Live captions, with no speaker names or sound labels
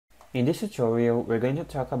In this tutorial, we're going to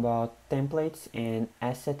talk about templates and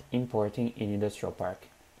asset importing in Industrial Park.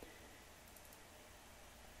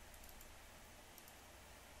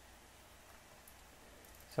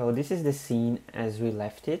 So this is the scene as we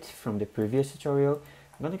left it from the previous tutorial.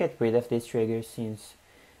 I'm going to get rid of this trigger since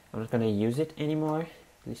I'm not going to use it anymore,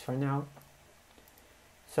 at least for now.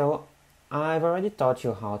 So I've already taught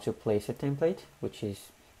you how to place a template, which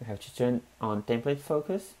is you have to turn on template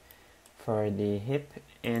focus for the hip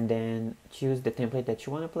and then choose the template that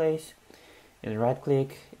you want to place and right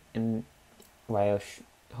click and while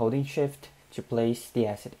holding shift to place the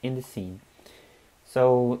asset in the scene.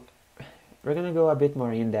 So we're gonna go a bit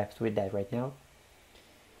more in depth with that right now.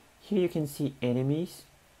 Here you can see enemies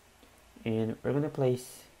and we're gonna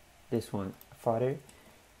place this one, fodder,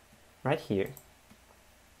 right here.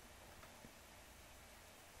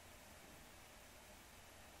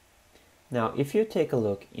 Now if you take a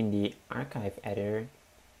look in the archive editor,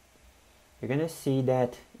 you're gonna see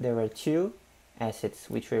that there are two assets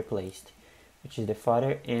which were placed, which is the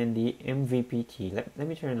fodder and the MVPT. Let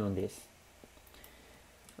me turn on this.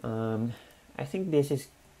 I think this is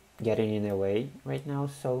getting in the way right now,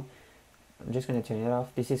 so I'm just gonna turn it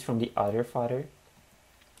off. This is from the other fodder.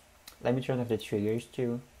 Let me turn off the triggers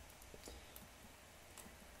too.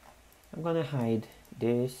 I'm gonna hide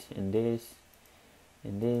this and this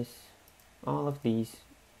and this, all of these.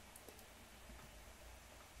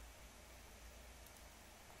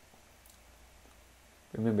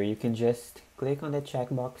 Remember, you can just click on the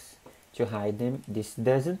checkbox to hide them. This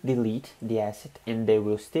doesn't delete the asset and they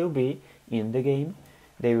will still be in the game.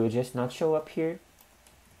 They will just not show up here.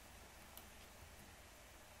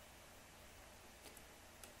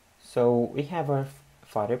 So we have our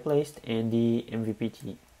fodder placed and the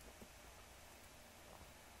MVPT.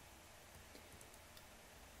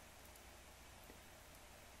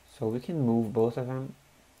 So we can move both of them.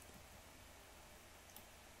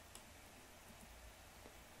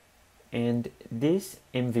 And this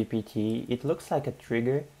MVPT, it looks like a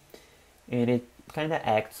trigger and it kind of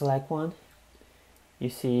acts like one. You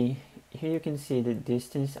see, here you can see the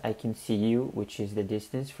distance I can see you, which is the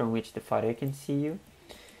distance from which the fodder can see you.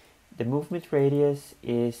 The movement radius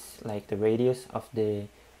is like the radius of the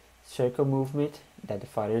circle movement that the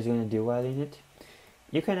fodder is going to do while in it.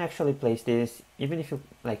 You can actually place this, even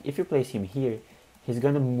if you place him here, he's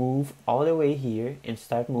gonna move all the way here and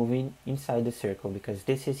start moving inside the circle because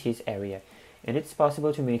this is his area. And it's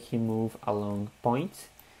possible to make him move along points.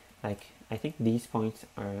 Like, I think these points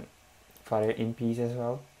are fodder MPs as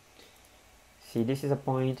well. See, this is a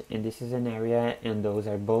point and this is an area, and those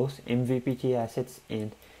are both MVPT assets,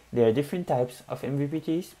 and there are different types of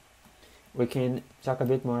MVPTs. We can talk a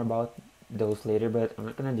bit more about those later, but I'm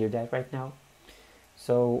not gonna do that right now.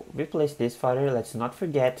 So we place this fodder. Let's not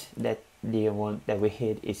forget that the one that we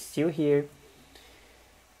hid is still here,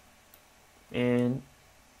 and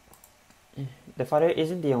the fodder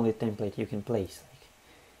isn't the only template you can place.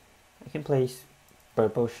 Like, I can place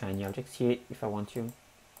purple shiny objects here if I want to. You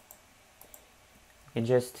can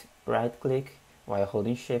just right click while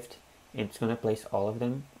holding shift and it's gonna place all of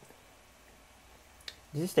them.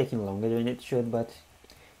 This is taking longer than it should, but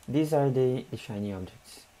these are the shiny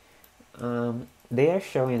objects. They are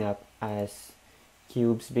showing up as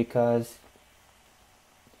cubes because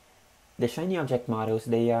the shiny object models,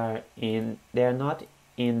 they are not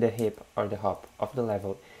in the hip or the hop of the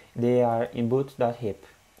level. They are in boot.hip.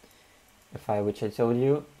 The file which I told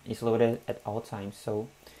you is loaded at all times, so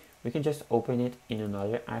we can just open it in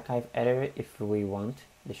another archive editor if we want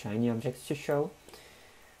the shiny objects to show.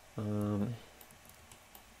 There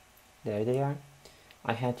they are.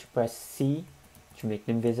 I had to press C to make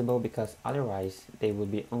them visible because otherwise they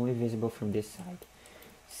would be only visible from this side.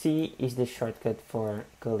 C is the shortcut for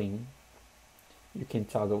culling. You can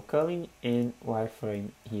toggle culling and wireframe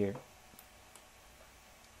here.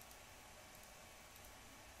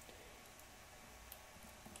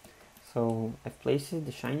 So I've placed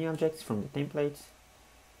the shiny objects from the templates.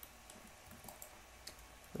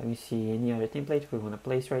 Let me see any other template we want to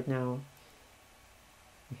place right now.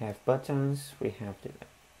 We have buttons, we have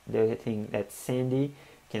the thing that Sandy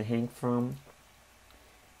can hang from.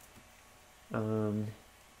 I'm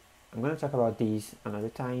going to talk about these another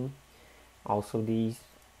time. Also these.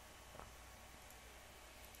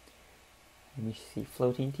 Let me see,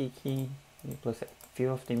 floating tiki. Let me place a few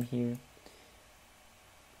of them here.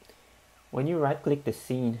 When you right click the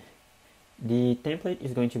scene, the template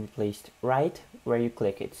is going to be placed right where you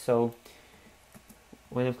click it. So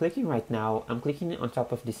when I'm clicking right now, I'm clicking on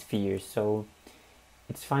top of the sphere. So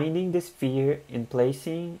it's finding the sphere and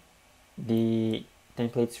placing the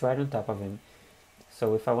templates right on top of them.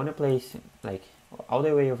 So if I want to place like all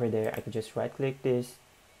the way over there, I could just right click this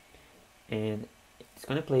and it's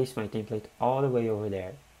gonna place my template all the way over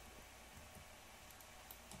there.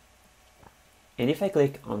 And if I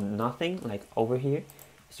click on nothing, like over here,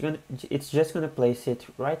 it's just gonna place it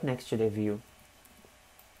right next to the view.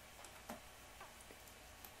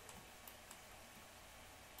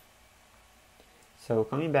 So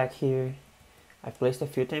coming back here, I've placed a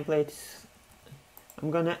few templates. I'm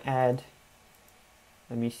gonna add,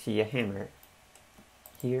 let me see, a hammer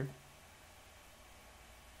here.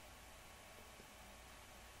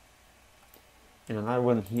 And another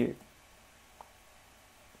one here.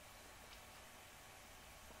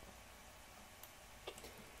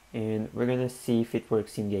 And we're gonna see if it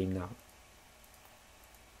works in game now.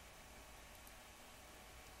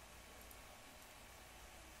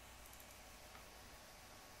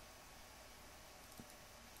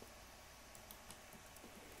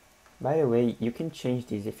 By the way, you can change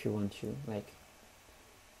these if you want to, like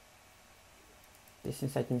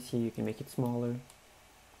distance I can see, you can make it smaller.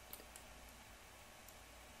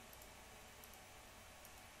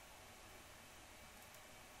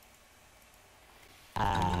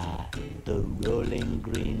 The rolling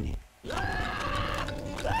green.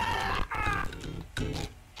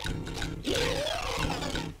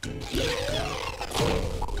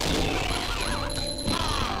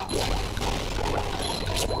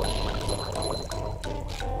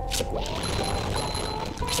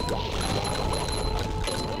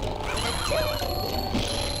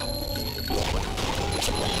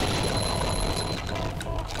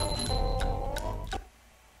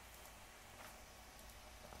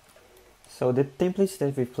 So the templates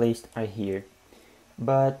that we placed are here.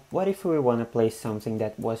 But what if we want to place something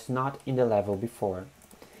that was not in the level before?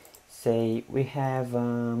 Say we have,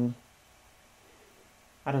 I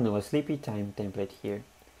don't know, a sleepy time template here.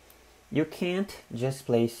 You can't just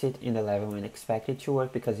place it in the level and expect it to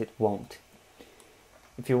work because it won't.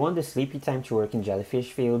 If you want the sleepy time to work in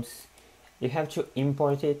jellyfish fields, you have to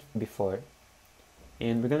import it before.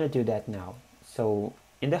 And we're gonna do that now. So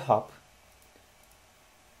in the hop,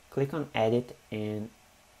 click on edit and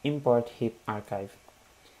import hip archive.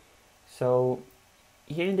 So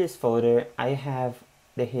here in this folder I have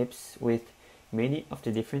the hips with many of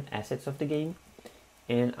the different assets of the game,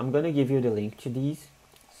 and I'm gonna give you the link to these.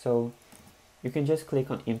 So you can just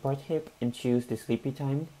click on import hip and choose the sleepy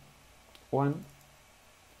time one,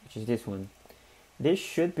 which is this one. This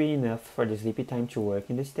should be enough for the sleepy time to work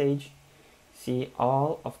in the stage. See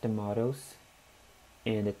all of the models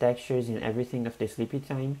and the textures and everything of the sleepy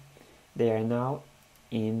time, they are now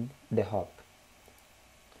in the hop.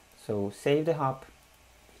 So save the hop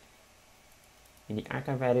in the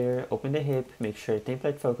archive editor, open the hip, make sure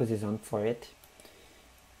template focus is on for it,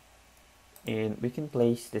 and we can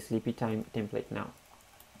place the sleepy time template now.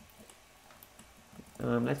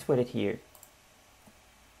 Let's put it here.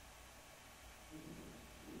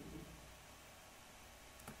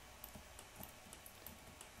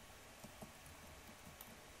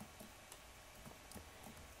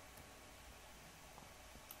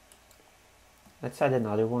 Let's add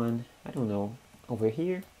another one, I don't know, over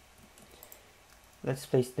here. Let's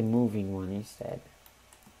place the moving one instead.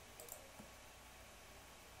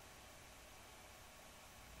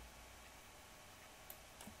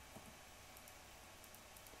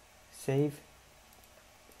 Save.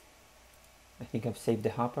 I think I've saved the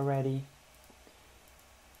hop already.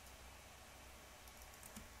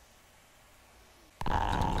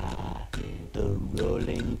 The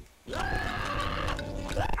rolling.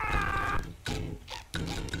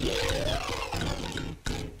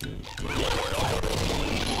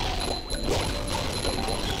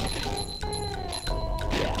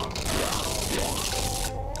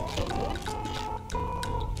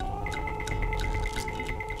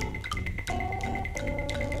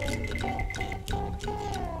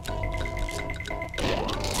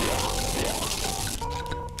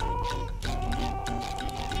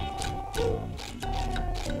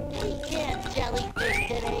 Jellyfish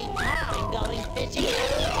today. I'm going fishing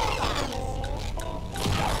for robots.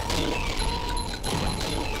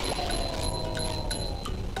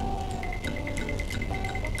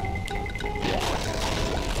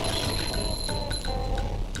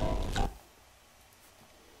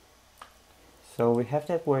 So we have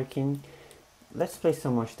that working. Let's place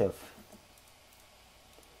some more stuff.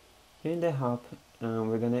 Here in the hop,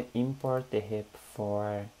 we're gonna import the hip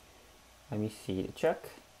for, let me see, the chuck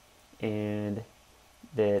and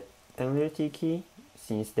the thunder tiki,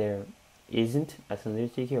 since there isn't a thunder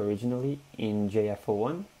tiki originally in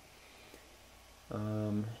JF01.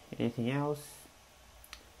 Anything else?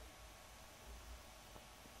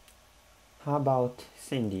 How about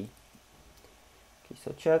Cindy? Okay,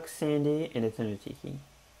 so Chuck, Sandy, and the Thunder Tiki.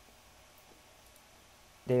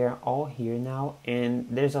 They are all here now, and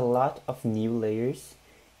there's a lot of new layers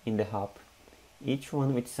in the hop, each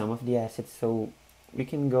one with some of the assets, so we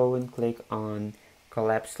can go and click on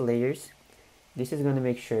collapse layers. This is going to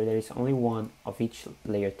make sure there is only one of each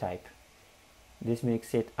layer type. This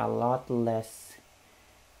makes it a lot less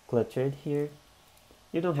cluttered here.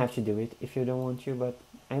 You don't have to do it if you don't want to, but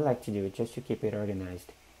I like to do it just to keep it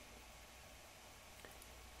organized.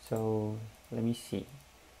 So let me see.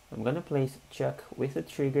 I'm gonna place Chuck with a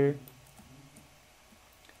trigger,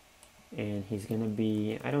 and he's gonna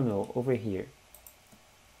be, I don't know, over here.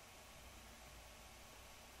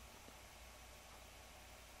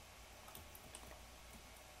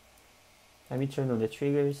 Let me turn on the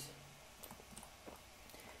triggers.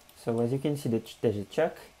 So as you can see, there's a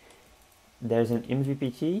Chuck, there's an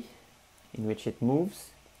MVPT in which it moves,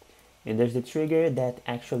 and there's the trigger that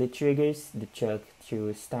actually triggers the Chuck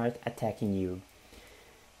to start attacking you.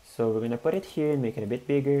 So we're gonna put it here and make it a bit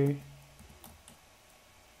bigger.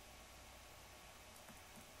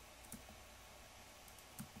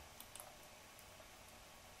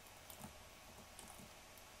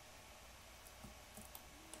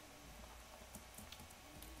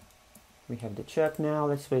 We have the Chuck now.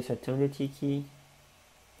 Let's place our Thunder Tiki.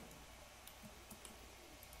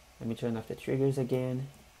 Let me turn off the triggers again.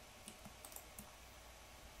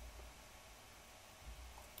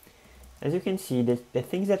 As you can see, the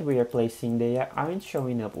things that we are placing, they aren't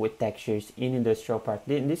showing up with textures in Industrial Park.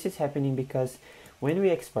 This is happening because when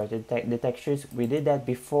we exported the textures, we did that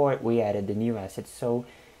before we added the new assets. So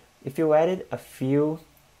if you added a few,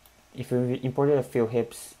 if you imported a few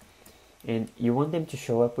hips, and you want them to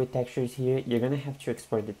show up with textures here, you're gonna have to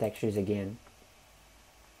export the textures again.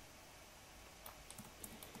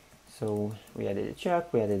 So we added the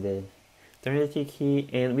Chuck, we added the Thunder Tiki,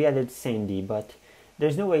 and we added Sandy, but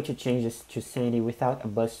there's no way to change this to Sandy without a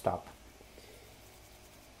bus stop.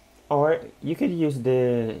 Or you could use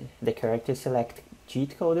the character select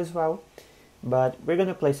cheat code as well, but we're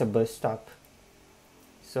gonna place a bus stop.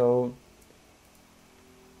 So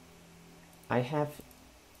I have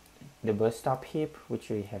the bus stop hip, which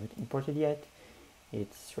we haven't imported yet.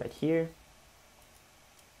 It's right here.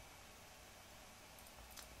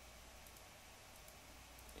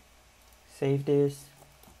 Save this.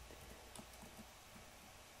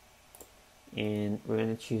 And we're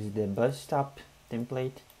gonna choose the bus stop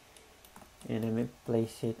template. And I'm gonna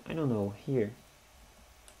place it, I don't know, here.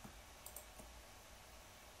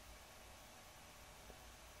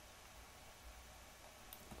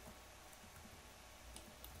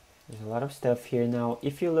 There's a lot of stuff here now.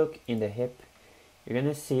 If you look in the hip, you're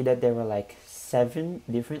gonna see that there were like 7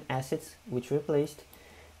 different assets which were placed.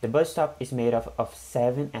 The bus stop is made up of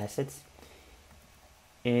 7 assets,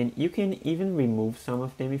 and you can even remove some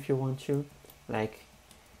of them if you want to. Like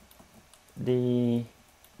the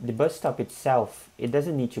bus stop itself, it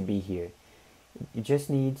doesn't need to be here. It just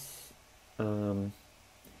needs the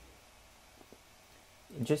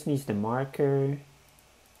marker,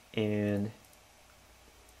 and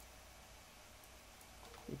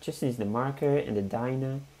it just needs the marker and the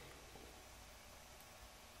dyna.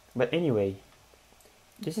 But anyway,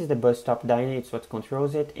 this is the bus stop dyna, it's what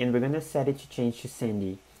controls it, and we're gonna set it to change to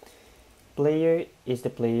Sandy. Player is the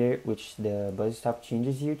player which the bus stop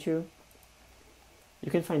changes you to. You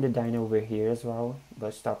can find the dyna over here as well,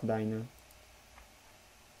 bus stop dyna.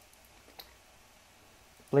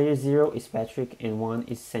 Player 0 is Patrick and 1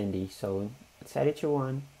 is Sandy, so set it to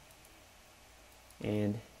 1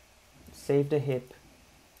 and save the hip.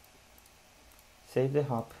 Save the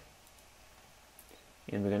hop,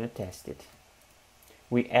 and we're gonna test it.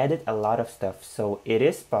 We added a lot of stuff, so it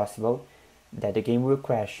is possible that the game will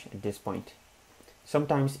crash at this point.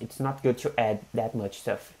 Sometimes it's not good to add that much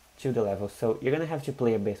stuff to the level, so you're gonna have to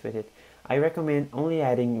play a bit with it. I recommend only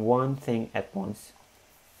adding one thing at once.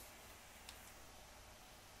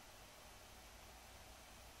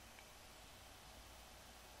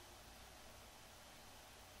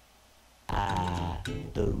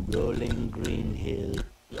 The rolling green hill.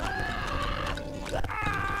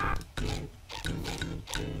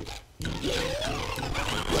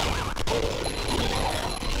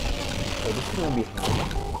 So this is gonna be hard.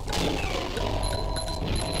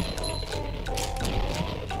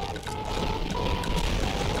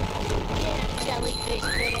 Jellyfish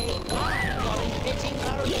today. I'm going fishing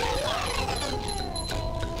for you.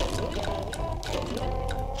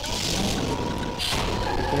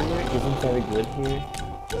 The camera isn't very good here,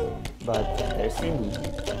 but there's Sandy.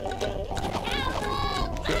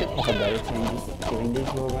 She should have a better time killing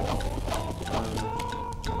these robots.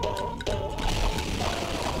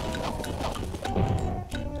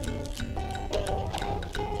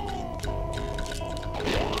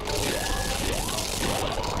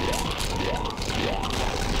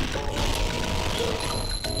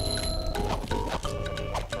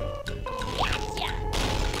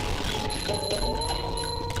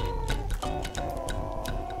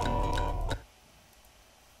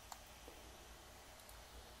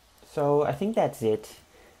 So I think that's it.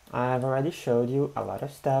 I've already showed you a lot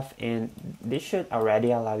of stuff, and this should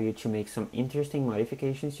already allow you to make some interesting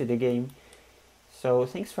modifications to the game. So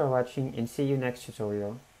thanks for watching, and see you next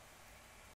tutorial.